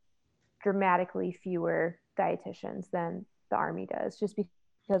have dramatically fewer dietitians than the Army does, just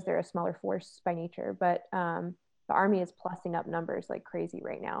because they're a smaller force by nature. But the Army is plussing up numbers like crazy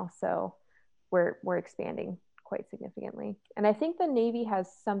right now. So we're expanding quite significantly. And I think the Navy has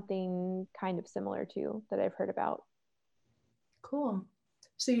something kind of similar too that I've heard about. Cool.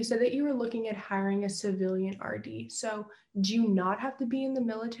 So you said that you were looking at hiring a civilian RD. So do you not have to be in the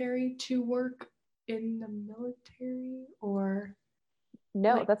military to work in the military, or?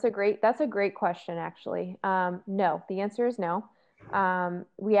 No, like, that's a great question, actually. No, the answer is no.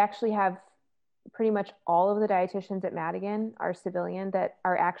 We actually have pretty much all of the dietitians at Madigan are civilian that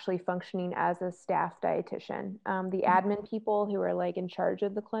are actually functioning as a staff dietitian. The admin people who are like in charge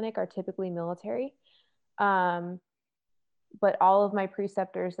of the clinic are typically military. But all of my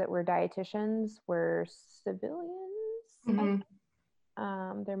preceptors that were dietitians were civilians.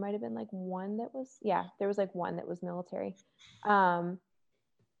 There might have been like one that was, there was like one that was military.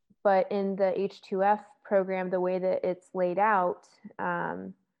 But in the H2F program, the way that it's laid out,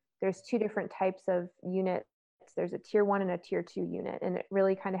 there's two different types of units. There's a tier 1 and a tier 2 unit, and it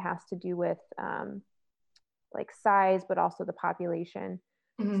really kind of has to do with like size, but also the population.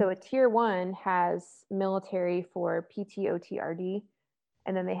 So a tier 1 has military for PT, OT, RD,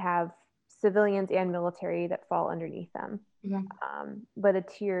 and then they have civilians and military that fall underneath them. But a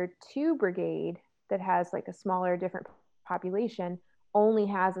tier 2 brigade that has like a smaller, different population only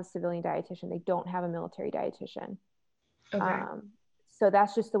has a civilian dietitian. They don't have a military dietitian. So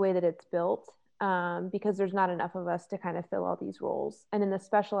that's just the way that it's built, because there's not enough of us to kind of fill all these roles. And in the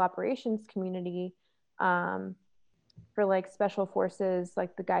special operations community, for like special forces,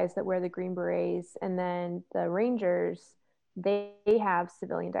 like the guys that wear the green berets, and then the Rangers, they have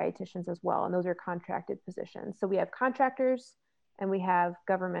civilian dietitians as well. And those are contracted positions. So we have contractors and we have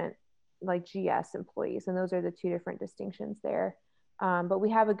government, like GS employees. And those are the two different distinctions there. But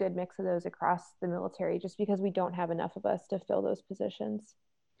we have a good mix of those across the military, just because we don't have enough of us to fill those positions.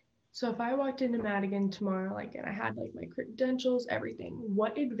 So if I walked into Madigan tomorrow, like, and I had like my credentials, everything,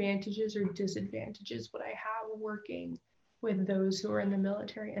 what advantages or disadvantages would I have working with those who are in the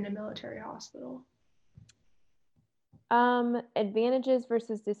military in a military hospital? Advantages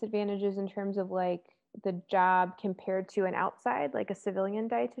versus disadvantages in terms of like the job compared to an outside, like a civilian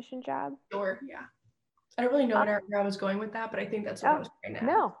dietitian job? Sure, yeah. I don't really know where I was going with that, but I think that's what I was trying to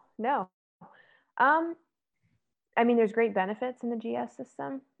ask. No. I mean, there's great benefits in the GS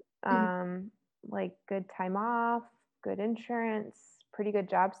system, like good time off, good insurance, pretty good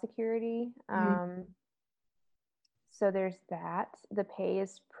job security. So there's that. The pay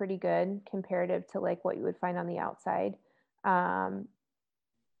is pretty good comparative to like what you would find on the outside.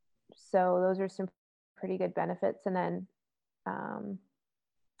 So those are some pretty good benefits. And then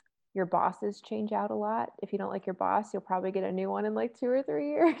your bosses change out a lot. If you don't like your boss, you'll probably get a new one in like 2 or 3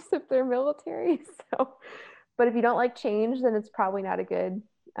 years if they're military. So, but if you don't like change, then it's probably not a good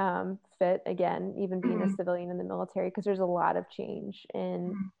fit, again, even being a civilian in the military, because there's a lot of change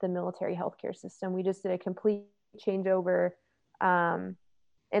in the military healthcare system. We just did a complete changeover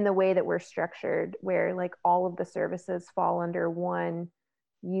in the way that we're structured, where like all of the services fall under one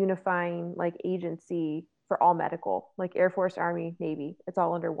unifying like agency for all medical, like Air Force, Army, Navy. It's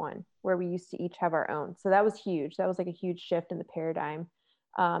all under one, where we used to each have our own. So that was huge. That was like a huge shift in the paradigm.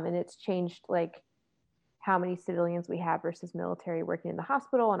 And it's changed like how many civilians we have versus military working in the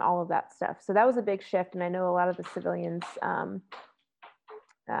hospital and all of that stuff. So that was a big shift. And I know a lot of the civilians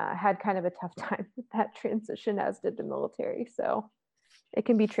had kind of a tough time with that transition, as did the military. So it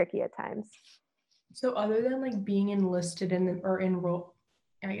can be tricky at times. So other than like being enlisted in or enroll,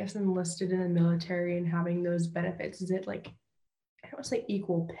 I guess enlisted in the military and having those benefits, is it like, I don't want to say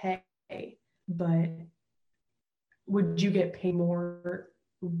equal pay, but would you get paid more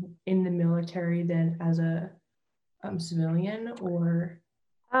in the military than as a civilian or?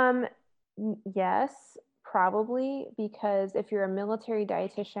 Yes, probably, because if you're a military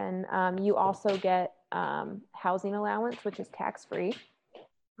dietitian, you also get housing allowance, which is tax-free.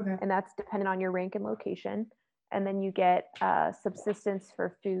 Okay. And that's dependent on your rank and location. And then you get subsistence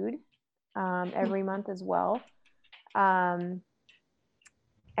for food every month as well. And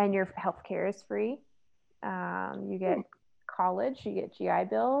your healthcare is free. You get college, you get GI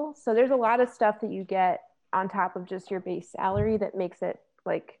Bill. So there's a lot of stuff that you get on top of just your base salary that makes it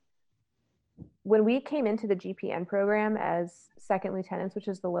like, when we came into the GPN program as second lieutenants, which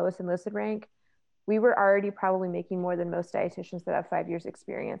is the lowest enlisted rank, we were already probably making more than most dietitians that have 5 years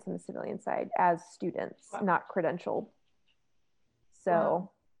experience in the civilian side as students, not credentialed.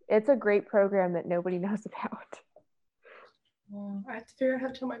 So it's a great program that nobody knows about. I have to figure out how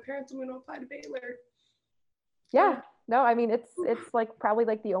to tell my parents I'm going to apply to Baylor. Yeah. No, I mean, it's like probably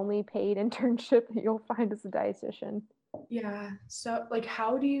like the only paid internship that you'll find as a dietitian. Yeah. So like,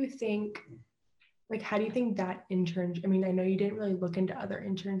 how do you think that internship, I mean, I know you didn't really look into other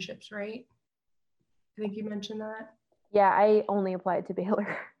internships, right? I think you mentioned that. Yeah, I only applied to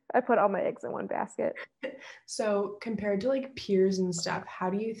Baylor. I put all my eggs in one basket. So compared to like peers and stuff, how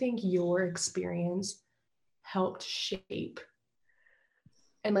do you think your experience helped shape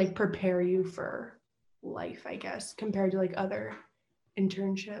and like prepare you for life, I guess, compared to like other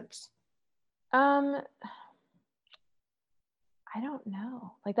internships? I don't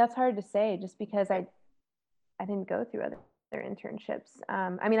know. Like, that's hard to say just because I didn't go through other internships.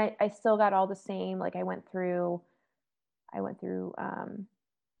 I mean, I still got all the same, like I went through well,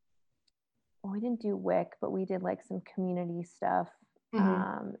 we didn't do WIC, but we did like some community stuff.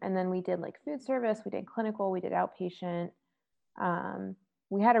 And then we did like food service, we did clinical, we did outpatient.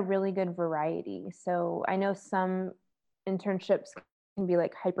 We had a really good variety. So I know some internships can be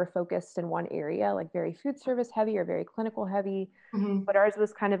like hyper focused in one area, like very food service heavy or very clinical heavy. But ours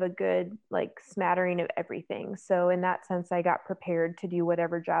was kind of a good like smattering of everything. So in that sense, I got prepared to do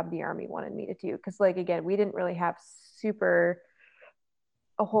whatever job the Army wanted me to do. Because like, again, we didn't really have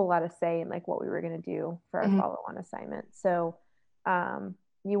a whole lot of say in like what we were going to do for our follow-on assignment. So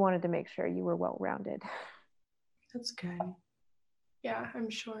you wanted to make sure you were well-rounded. That's good. Yeah, I'm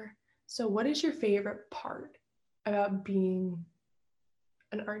sure. So what is your favorite part about being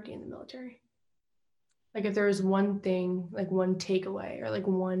an RD in the military? Like if there was one thing, like one takeaway or like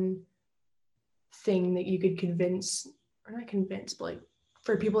one thing that you could convince, or not convince, but like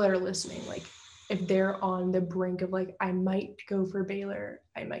for people that are listening, like if they're on the brink of like, I might go for Baylor,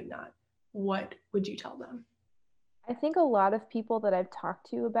 I might not, what would you tell them? I think a lot of people that I've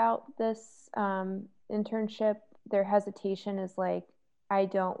talked to about this internship, their hesitation is like, I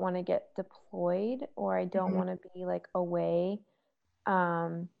don't want to get deployed or I don't want to be like away.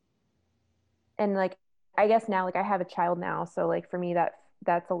 And like, I guess now, like I have a child now. So like for me,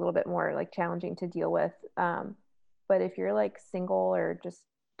 that's a little bit more like challenging to deal with. But if you're like single or just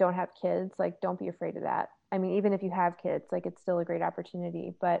don't have kids, like don't be afraid of that. I mean, even if you have kids, like it's still a great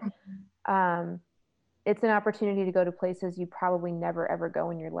opportunity, but it's an opportunity to go to places you probably never ever go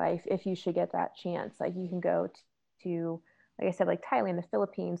in your life if you should get that chance. Like you can go to like I said, like Thailand, the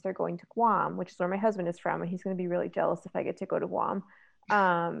Philippines. They're going to Guam, which is where my husband is from, and he's going to be really jealous if I get to go to Guam.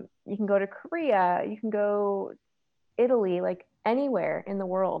 You can go to Korea, you can go Italy, like anywhere in the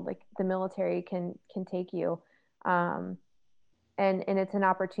world, like the military can take you. And it's an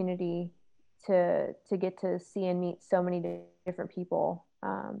opportunity to get to see and meet so many different people.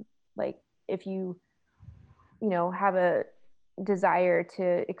 Like if you have a desire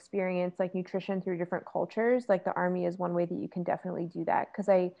to experience like nutrition through different cultures, like the Army is one way that you can definitely do that. Because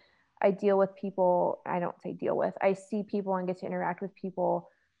I deal with people, I don't say deal with, I see people and get to interact with people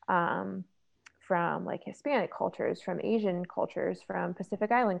from like Hispanic cultures, from Asian cultures, from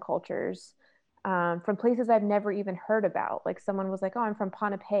Pacific Island cultures, from places I've never even heard about. Like someone was like, oh, I'm from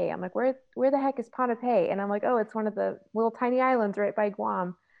Pohnpei. I'm like, where the heck is Pohnpei? And I'm like, oh, it's one of the little tiny islands right by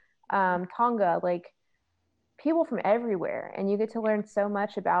Guam. Tonga, like people from everywhere. And you get to learn so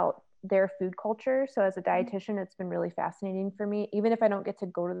much about their food culture. So as a dietitian, it's been really fascinating for me. Even if I don't get to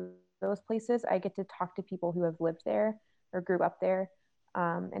go to those places, I get to talk to people who have lived there or grew up there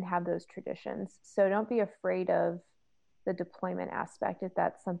and have those traditions. So don't be afraid of the deployment aspect if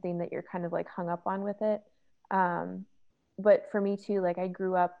that's something that you're kind of like hung up on with it. But for me too, like I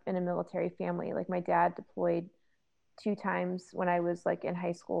grew up in a military family. Like my dad deployed 2 times when I was like in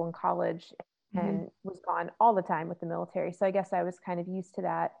high school and college. and was gone all the time with the military. So I guess I was kind of used to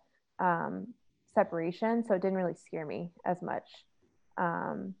that separation. So it didn't really scare me as much.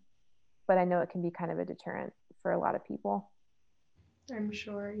 But I know it can be kind of a deterrent for a lot of people. I'm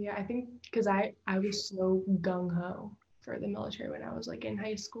sure. Yeah, I think because I was so gung-ho for the military when I was like in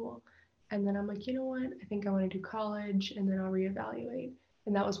high school. And then I'm like, you know what? I think I want to do college and then I'll reevaluate.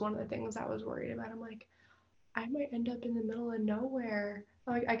 And that was one of the things I was worried about. I'm like, I might end up in the middle of nowhere.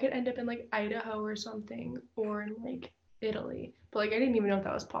 Like I could end up in like Idaho or something, or in like Italy. But like I didn't even know if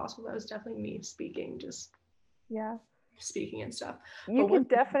that was possible. That was definitely me speaking, just Yeah. speaking and stuff. You could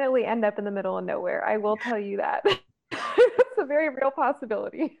definitely end up in the middle of nowhere. I will tell you that. It's a very real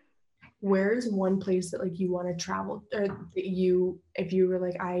possibility. Where's one place that like you want to travel, or that you, if you were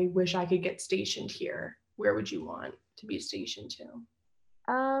like, I wish I could get stationed here, where would you want to be stationed to?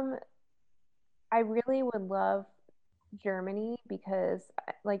 I really would love Germany, because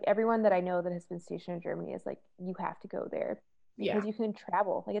like everyone that I know that has been stationed in Germany is like, you have to go there because you can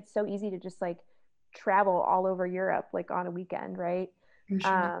travel. Like it's so easy to just like travel all over Europe like on a weekend, right?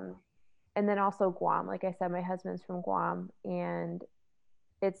 Sure. And then also Guam. Like I said, my husband's from Guam, and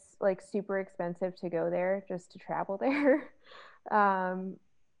it's like super expensive to go there just to travel there.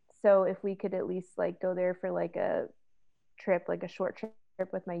 So if we could at least like go there for like a trip, like a short trip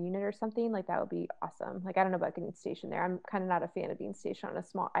with my unit or something, like that would be awesome. Like I don't know about getting stationed there. I'm kind of not a fan of being stationed on a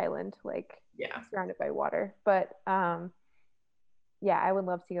small island, like surrounded by water. But yeah, I would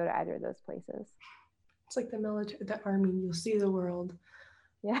love to go to either of those places. It's like the military, the army. You'll see the world.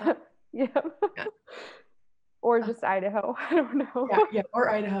 Yeah. Yeah. Or just Idaho. I don't know. Yeah, or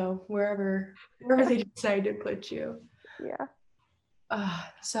Idaho, wherever they decide to put you. Yeah.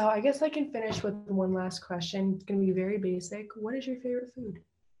 So I guess I can finish with one last question. It's going to be very basic. What is your favorite food?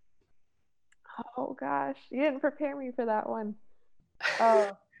 Oh gosh, you didn't prepare me for that one.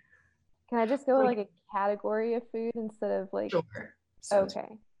 Oh, can I just go like a category of food instead of like? Sure.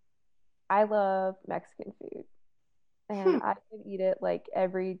 Okay. I love Mexican food, and I could eat it like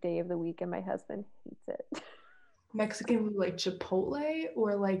every day of the week, and my husband hates it. Mexican food, like Chipotle,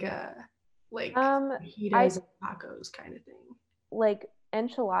 or like fajitas and tacos kind of thing? Like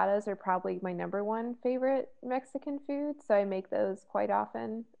enchiladas are probably my number one favorite Mexican food, so I make those quite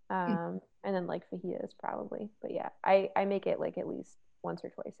often. And then like fajitas probably, but yeah, I make it like at least once or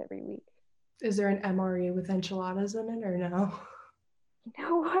twice every week. Is there an MRE with enchiladas in it or no? You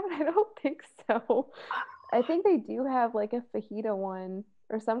know what? I don't think so. I think they do have like a fajita one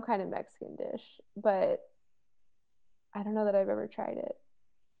or some kind of Mexican dish, but I don't know that I've ever tried it.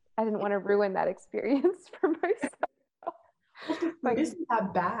 I didn't want to ruin that experience for myself. It isn't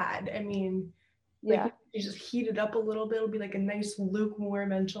that bad. I mean, like you just heat it up a little bit, it'll be like a nice lukewarm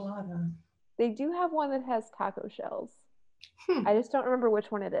enchilada. They do have one that has taco shells. I just don't remember which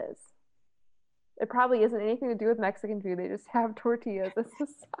one it is. It probably isn't anything to do with Mexican food. They just have tortillas as the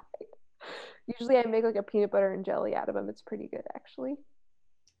side. Usually I make like a peanut butter and jelly out of them. It's pretty good, actually.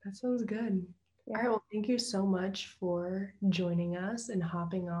 That sounds good. Yeah. All right, well, thank you so much for joining us and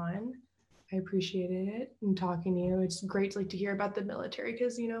hopping on. I appreciated it and talking to you. It's great to hear about the military,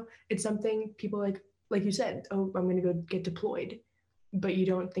 because, you know, it's something people like you said, oh, I'm going to go get deployed. But you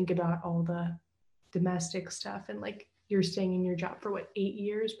don't think about all the domestic stuff, and like you're staying in your job for 8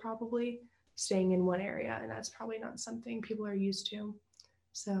 years, probably staying in one area. And that's probably not something people are used to.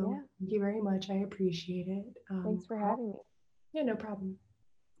 So thank you very much. I appreciate it. Thanks for having me. Yeah, no problem.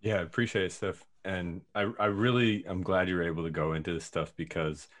 Yeah, I appreciate it, Steph. And I'm glad you were able to go into this stuff,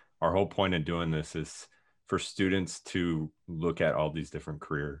 because our whole point of doing this is for students to look at all these different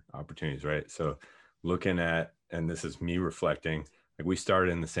career opportunities, right? So looking at, and this is me reflecting, like we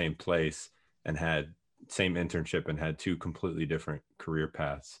started in the same place and had same internship and had two completely different career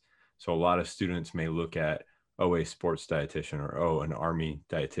paths. So a lot of students may look at, oh, a sports dietitian, or, oh, an Army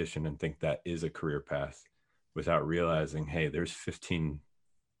dietitian, and think that is a career path, without realizing, hey, there's 15,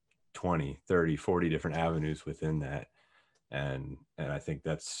 20, 30, 40 different avenues within that. And I think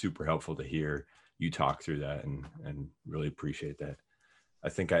that's super helpful to hear you talk through that, and really appreciate that. I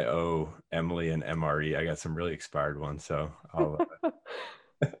think I owe Emily an MRE. I got some really expired ones, so I'll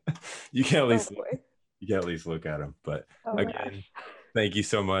you can at least look at them. But again, thank you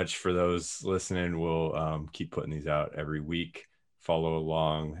so much for those listening. We'll keep putting these out every week. Follow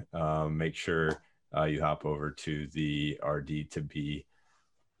along. Make sure you hop over to the RD2BE.com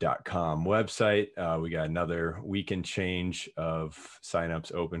website. We got another week and change of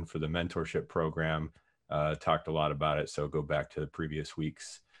signups open for the mentorship program. Talked a lot about it, so go back to the previous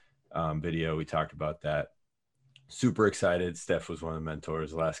week's video. We talked about that. Super excited. Steph was one of the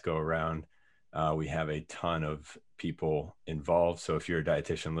mentors last go around. We have a ton of people involved. So if you're a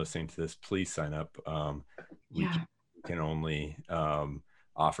dietitian listening to this, please sign up. We can only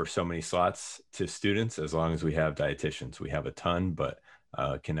offer so many slots to students as long as we have dietitians. We have a ton, but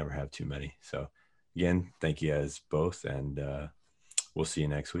can never have too many. So again, thank you guys both, and we'll see you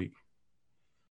next week.